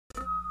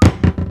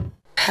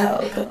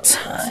Pelpa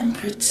time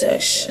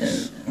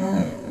protection.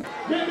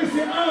 Let me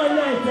see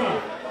all-nighter,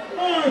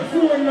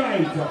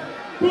 all-four-nighter,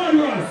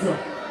 bad-rasser.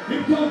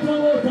 You talk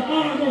about the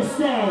Argos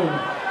town.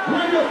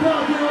 When you're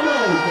talking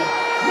about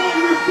one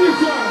with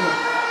vision,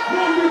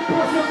 one with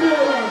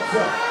perseverance.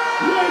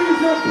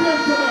 Ladies and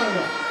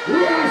gentlemen,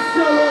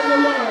 Rasta on the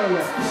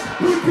line.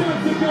 Put them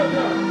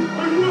together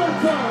and one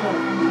time.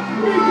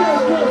 We get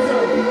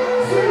closer.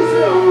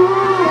 Sizzla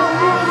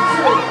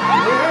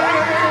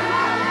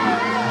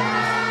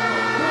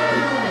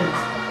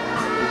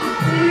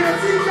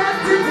Yes, it's got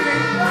to be.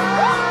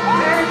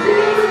 And be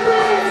the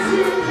best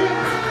you can.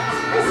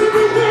 As if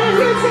you dare,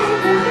 it's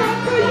open up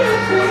for your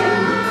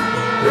friend.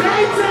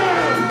 Right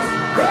time.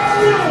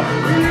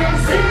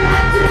 Yes, it's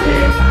got to be.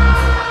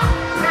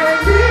 And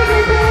be the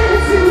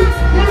best you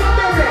can.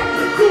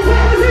 The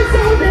world is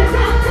open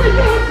up for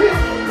your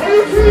friend. Are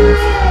you free?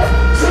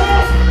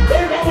 Sure.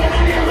 They know what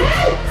I am.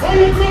 How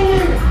you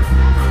going?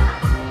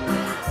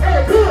 Hey,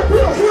 pull up.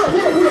 Pull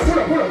up,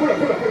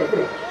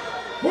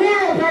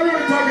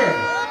 again.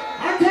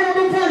 I'm telling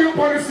you for you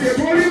on the stage.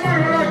 What do you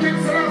mind when I get to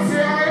that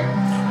say?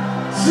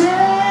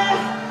 Sure.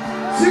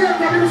 See, I'm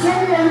going to do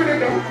something more with it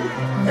now.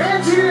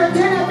 Engineer,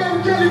 turn up them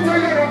jelly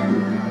together.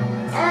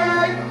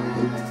 Alright.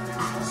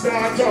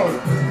 Start out.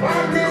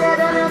 I'm never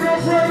gonna have no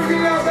friends in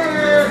your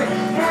bed.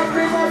 I'm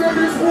never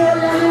gonna this world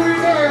and you in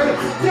there.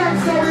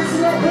 That's how it's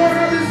not born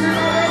of this in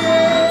our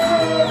world.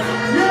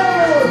 Yo,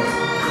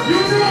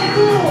 you don't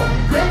know.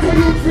 Get to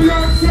look for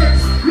your sex.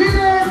 You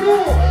don't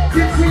know.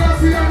 Get to your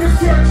see on the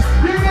search.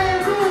 You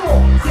don't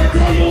know. Get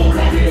to you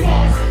from the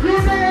boss. You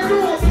don't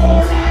know.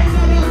 Alright,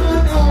 no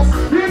else.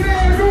 You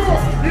don't know.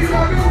 You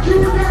got no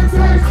cute and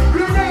tight.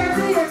 You don't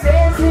know.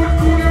 Don't put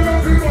to them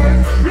as the boys.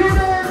 You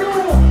don't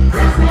know.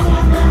 That's the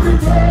one that we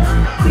touch.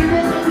 You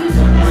don't know. You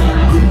don't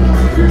know.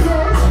 You don't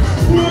know.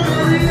 We're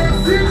going to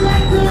see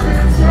like the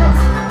picture.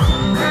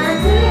 And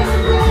we're going to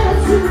go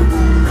to.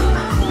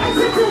 I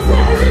said to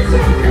party, so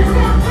it's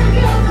not my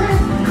girlfriend.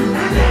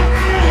 And your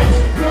eyes.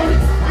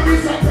 I'm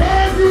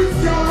surprised it's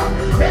your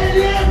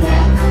believer.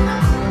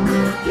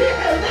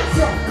 Yeah, that's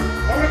all.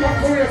 I'm going to go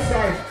Korea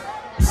side.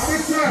 I'm going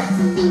to say,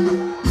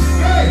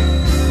 hey,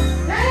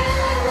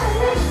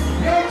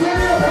 yo, turn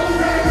it up,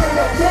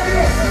 turn it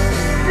up.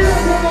 We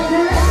don't want to go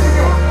up with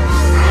you.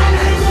 And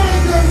I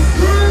want them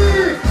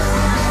scream.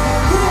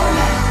 Come on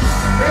now.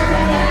 They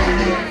don't want to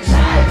get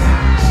tight.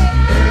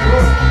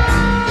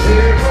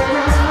 Hey,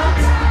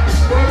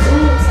 but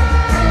who?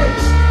 Hey,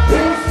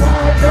 who's my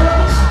girl?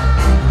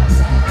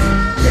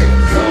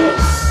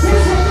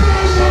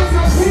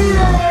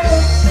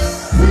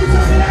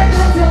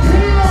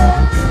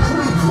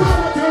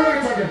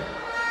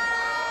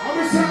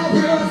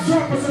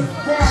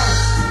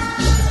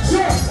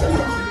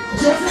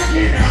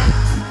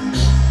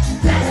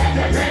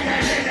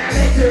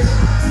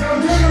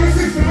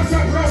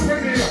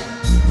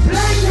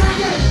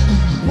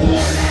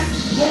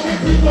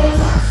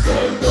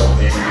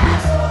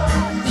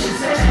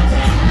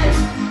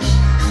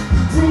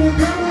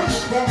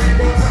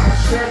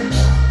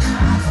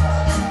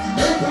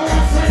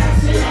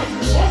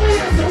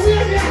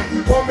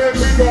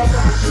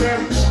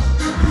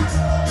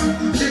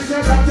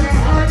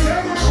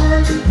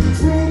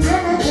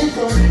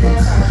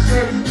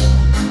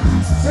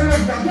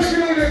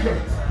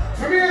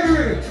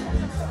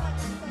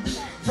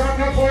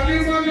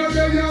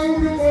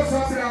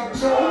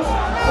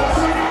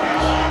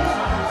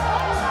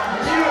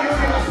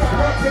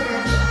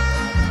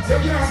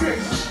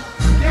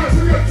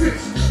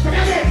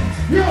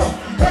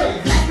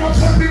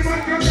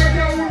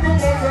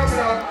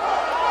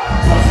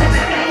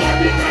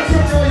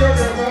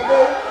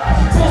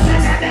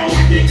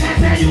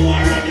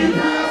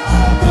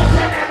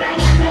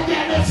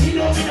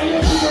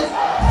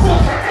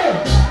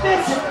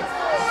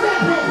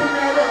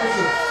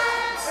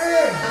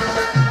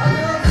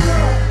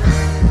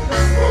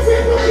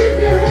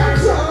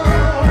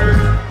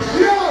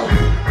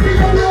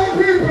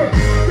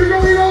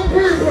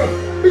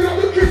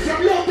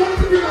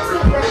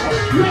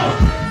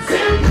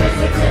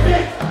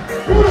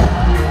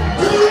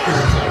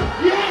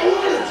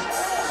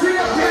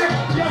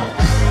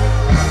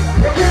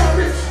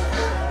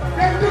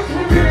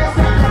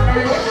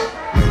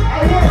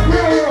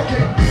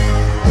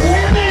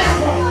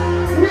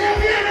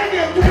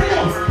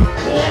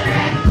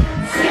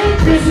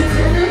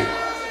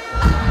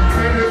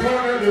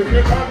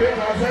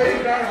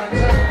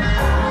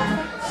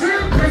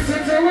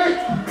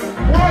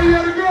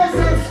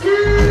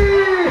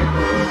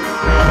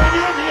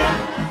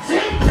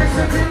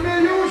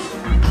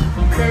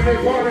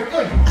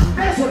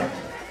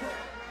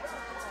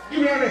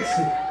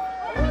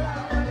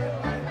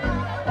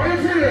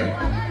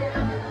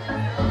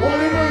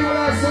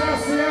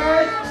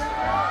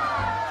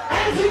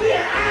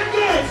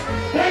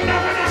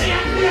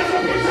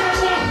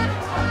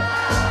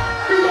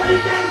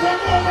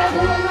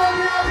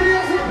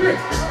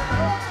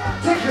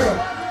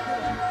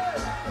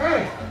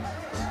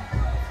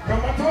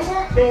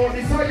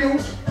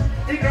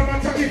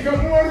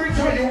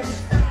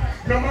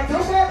 No matter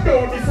what,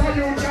 though, this are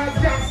you, just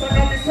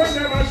when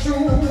them a shoot.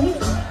 No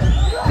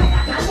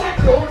matter what,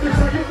 don't be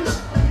for you.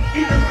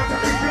 It don't matter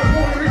if you're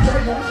born rich or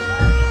you. No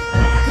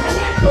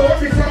matter what, don't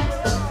be for.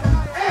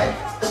 Hey!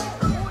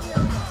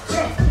 So,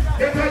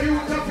 get a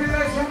youth to feel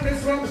like from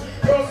this one.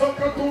 Those up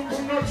to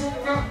no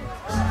chunga.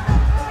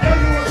 You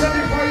know what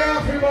the fire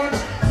of the one.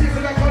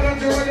 Sizzla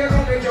DISSING when you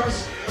know the Josh.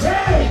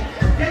 Hey!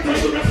 Get a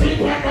youth to sleep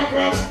when no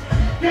grub.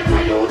 Get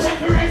a youth to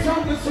feel like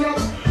from this one.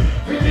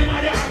 Feel the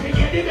mother happy,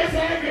 get the best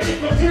and get it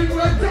to drink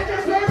when take a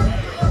step.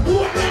 Who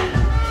again?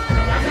 No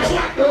matter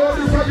what, don't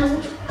be for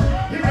youth.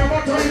 It no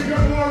matter if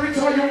you're more rich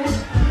or youth.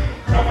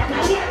 No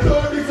matter what,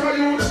 don't be for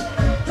youth.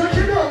 Take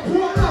it up,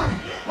 poor man.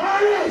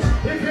 Alright,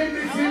 if in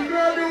this thing,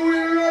 girl, you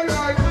will run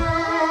like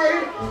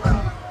mine.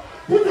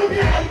 Put up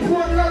your hand,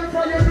 poor man,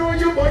 for you know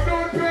you, but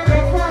don't pay the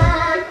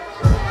fine.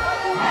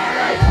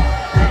 Alright,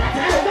 no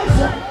matter how much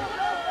fun.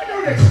 I know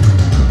this.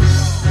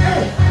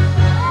 Hey,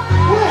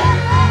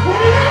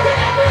 what are you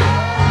doing at me?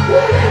 Who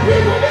are the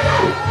people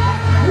now?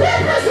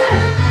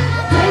 Represent!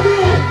 Tell me,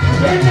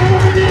 when the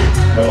money,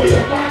 know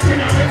you're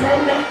walking on the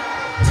corner.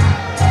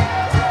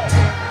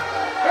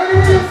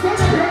 Anyway, you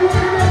stand up here, what do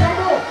you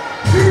know?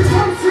 See me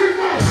some street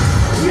now.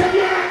 Yeah,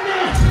 yeah, no.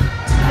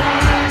 No.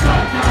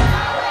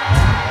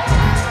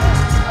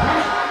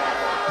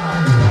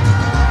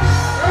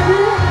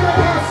 Everyone in the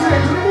past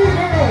stage, move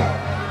around.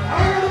 I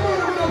am the man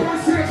in the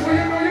past stage, so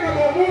you know you're going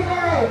to move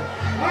around.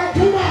 And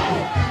come on.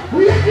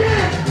 We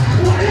again.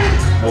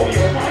 Oh,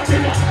 you're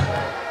walking up.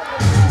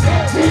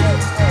 That's it.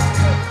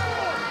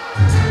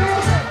 No,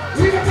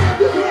 we don't have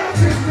to do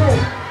this, no.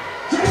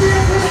 Tell me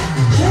about it.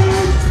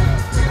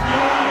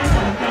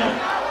 No.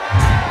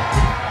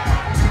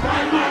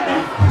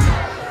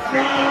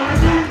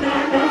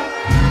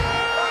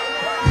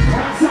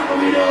 That's how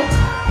we do.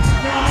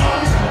 No.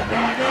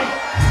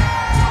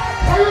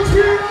 Are you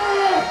feeling?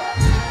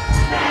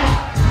 No.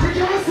 We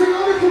can't sing a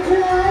little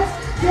chorus.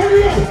 Tell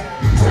you.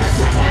 That's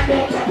how I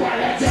don't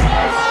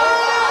apologize.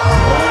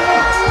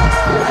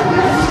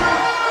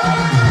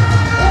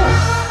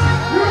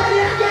 Ready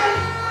again?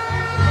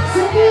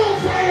 Some more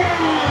fire!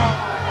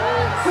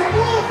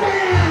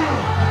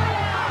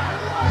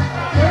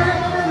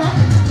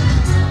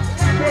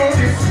 Know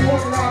this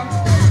one long.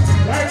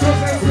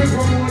 Righteousness will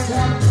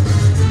promotion.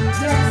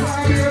 Yes,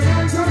 I'll be a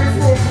man to this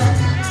motion.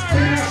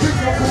 In a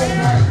ship of hope.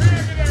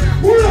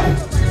 Pull up!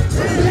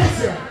 Bless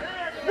you!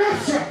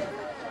 Bless you!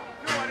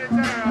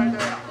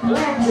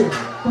 1, 2.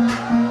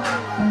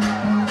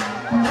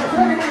 If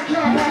anyone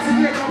can't pass it,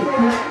 get no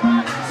problem.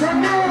 So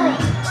now,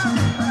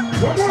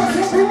 we're going to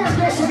everyone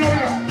goes to know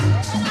you.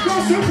 Go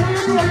to where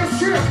you know you're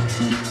straight.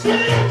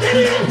 Get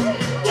it up!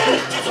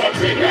 That's what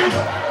we do.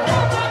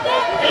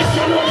 It's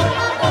your Lord.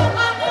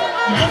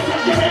 That's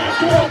what you're going to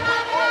do.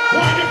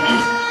 Wonderful.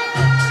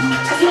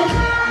 That's what.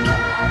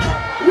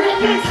 We have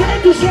been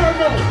trying to serve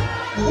now.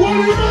 What do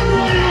you mean,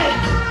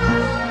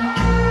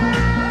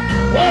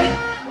 well,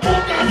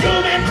 don't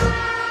consume it.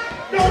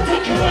 Don't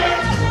take your word.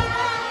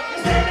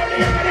 Instead of the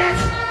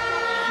evidence.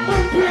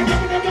 One plate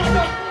up in the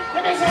mother. The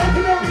best out to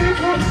know the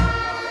income.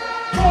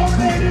 Oh,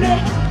 baby, no.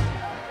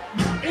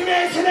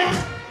 Image it up.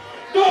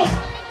 Go.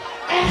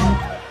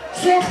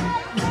 So.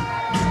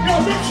 No,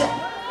 not so.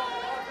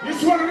 This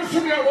one of the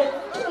similar one.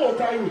 Come on,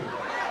 Taiwan.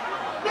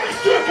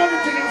 Next year,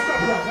 coming to the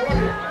Instagram. How are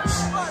you?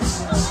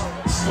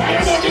 Why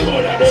am I doing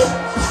all that, though?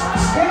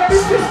 What are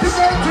these systems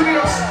going to do?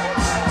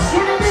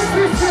 What are these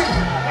systems?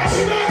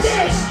 Happy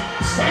birthday!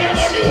 Why am I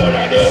doing all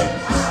that, though?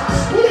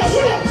 Pull up!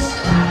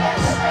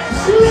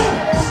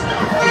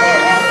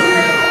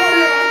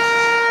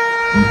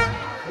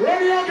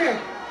 Ready again?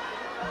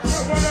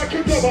 Somebody that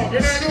keep up, you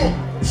didn't know.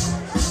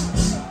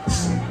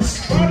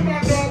 Bad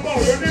man don't bow,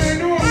 you didn't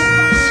know.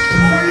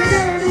 So you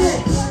didn't know.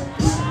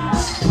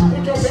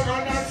 Put up your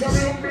hand and say,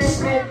 blum.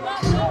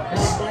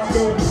 Bad man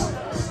don't.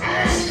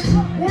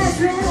 What's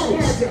your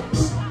water?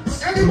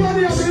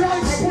 Everybody has the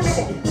life and put them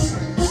up.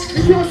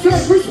 If you say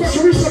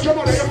respect your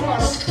mother, your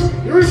father.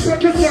 You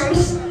respect yourself.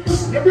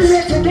 You be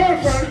like your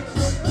girlfriend.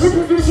 You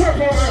put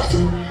yourself on her.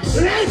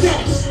 Later,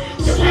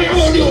 you find out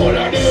what you hold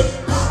on them.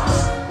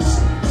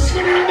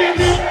 Come on, them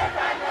now.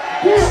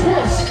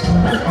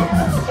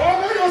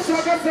 Over your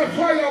saga say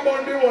fire on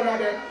the whole of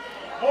them.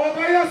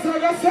 Over your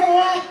saga say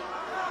what?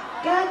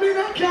 Come in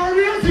and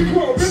carry us the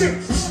quote,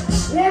 innit?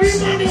 What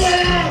is on the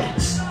way out?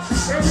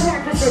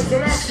 Everyone can say,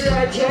 that's the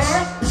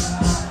job.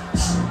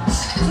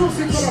 So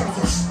simple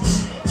answer.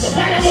 The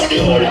fire on the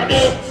whole of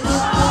them.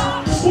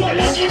 Who are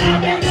looking at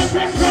them, the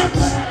president?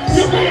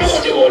 The fire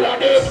on the whole of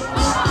them.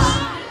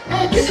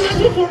 Now keep on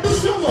to for the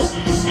summer.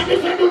 And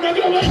if I do not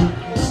go away.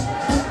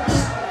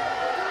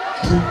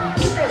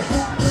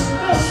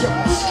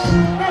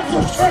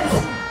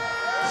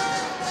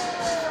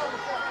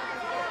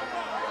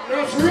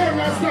 That's real,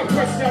 that's not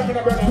question for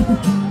the brother.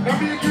 Now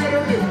be clear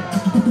of it.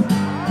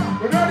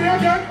 We're ready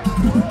again.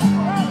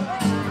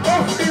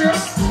 Off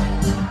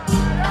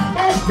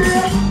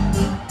there.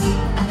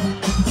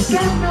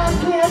 Stand now,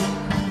 go.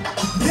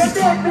 You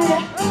don't know.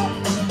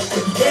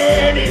 It's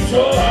burning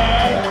so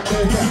hard.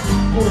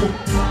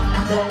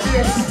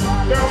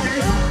 Down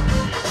here.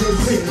 You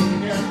sing.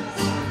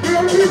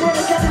 all the people that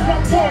are coming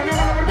from town, you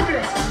want to do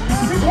this.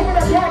 You come to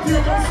the party,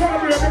 you can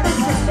celebrate the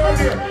business down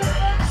there.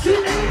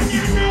 See,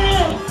 you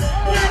know.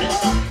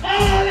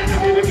 Oh, let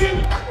me begin.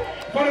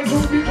 For the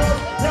two people,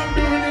 I'm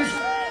doing this.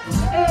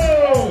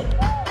 Oh,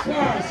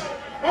 guys,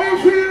 how you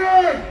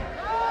feeling?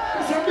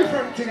 It's a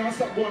different thing. I'll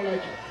stop going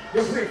like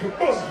you play for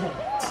both of them.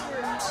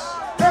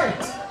 Hey,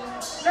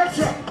 let's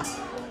try.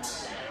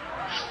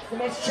 Too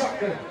much chat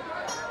there.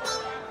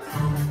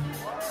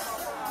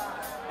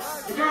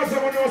 The guys I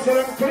want to know so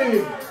them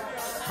clean.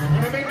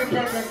 And I'm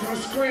independent from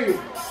screen.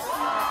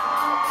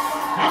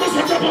 I'm just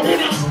a top of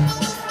winner.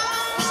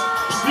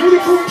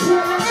 Beautiful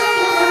player.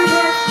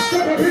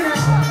 Top of winner.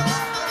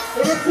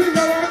 But the thing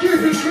that I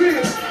keep it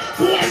clean.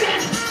 Boy,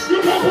 you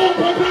come home,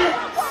 Papa.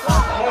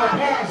 Oh,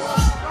 pass.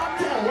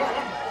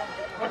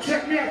 I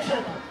check me, I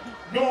check.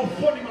 No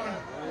funny man.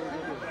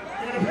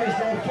 In the place,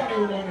 no funny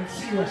woman and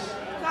serious.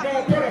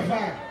 No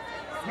pedophile.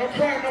 No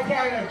crime, no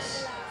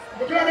violence.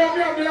 But glad I'm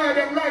here behind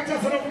them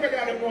lighters and don't forget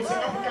them most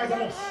Africa is a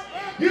loss.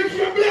 If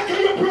you're black and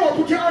you're proud,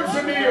 put your hands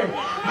in the air. I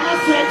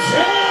said,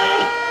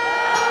 yeah!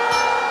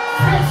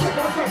 Left shot,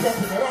 that's not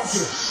something, I want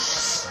you.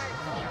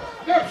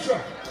 Left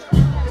shot.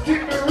 You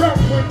think me rap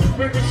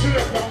when the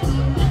selector.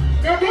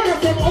 They're going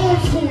from old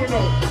school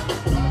now.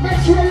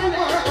 Make sure you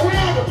know how we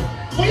are.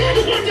 But you're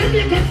the one that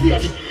make us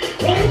feel.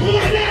 Oh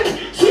boy, then,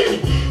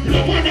 see,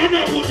 look what I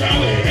know put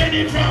away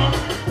any frown.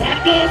 What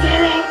goes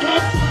around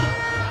cups?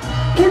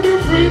 Put them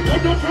free,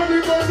 put them from the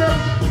border.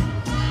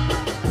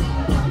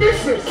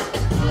 Mistress.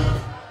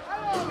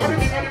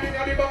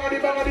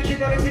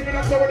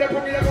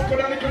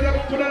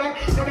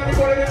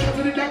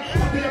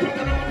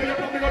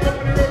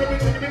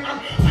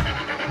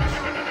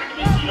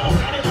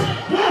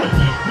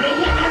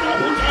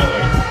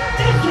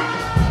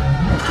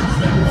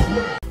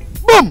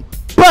 Boom!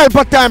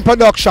 Pelpa Time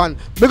production.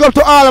 Big up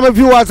to all of my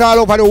viewers all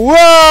over the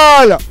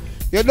world.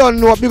 You don't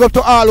know. Big up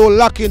to all who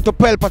lock into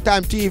Pelpa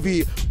Time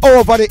TV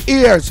over the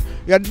years.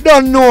 You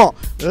don't know.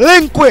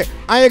 Link with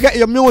and you get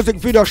your music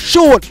video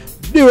shoot,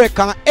 direct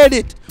and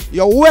edit.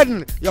 Your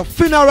wedding, your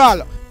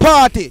funeral,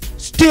 party,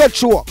 stage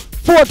show,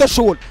 photo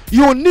shoot,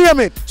 you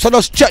name it. So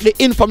just check the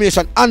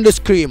information on the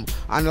screen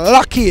and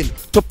lock in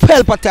to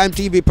Pelpa Time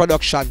TV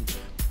production.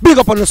 Big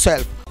up on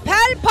yourself.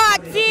 Pelpa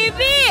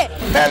TV!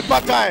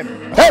 Pelpa Time!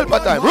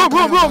 Pelpa Time!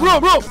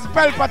 Room!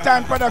 Pelpa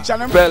Time production.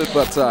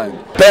 Pelpa Time.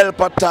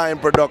 Pelpa Time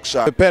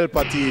production.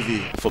 Pelpa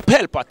TV. For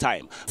Pelpa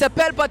Time. It's a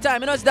Pelpa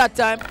Time, you know it's that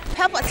time.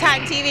 Pelpa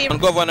Time TV. I'm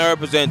governor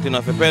representing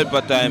of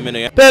Pelpa Time. You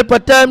know.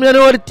 Pelpa Time, you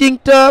know what the thing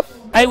tough?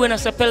 I when I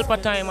say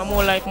Pelpa Time, I'm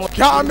more like more.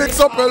 Can't mix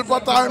up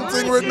Pelpa Time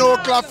thing with no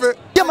coffee.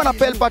 Yeah, man, a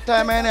Pelpa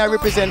Time, and I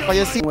represent for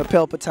you. See, with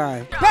Pelpa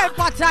Time.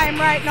 Pelpa Time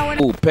right now.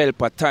 Oh,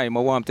 Pelpa Time,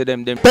 I want to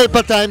them.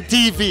 Pelpa Time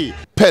TV.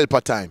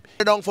 Pelpa Time.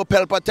 Down for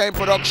Pelpa Time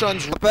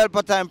Productions.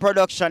 Pelpa Time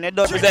production. It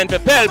does Represent for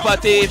Pelpa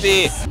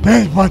TV.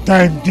 Pelpa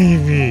Time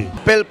TV.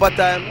 Pelpa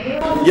Time.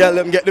 Yeah,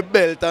 let them get the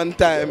belt on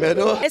time, you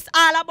know. It's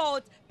all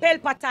about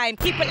Pelpa Time.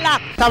 Keep it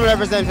locked. Come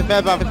represent for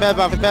Pelpa,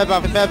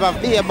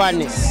 the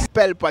badness.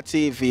 Pelpa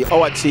TV,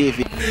 our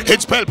TV.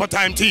 It's Pelpa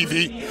Time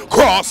TV.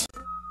 Cross.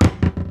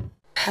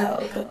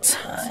 Pelpa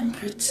Time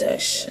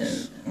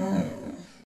protection.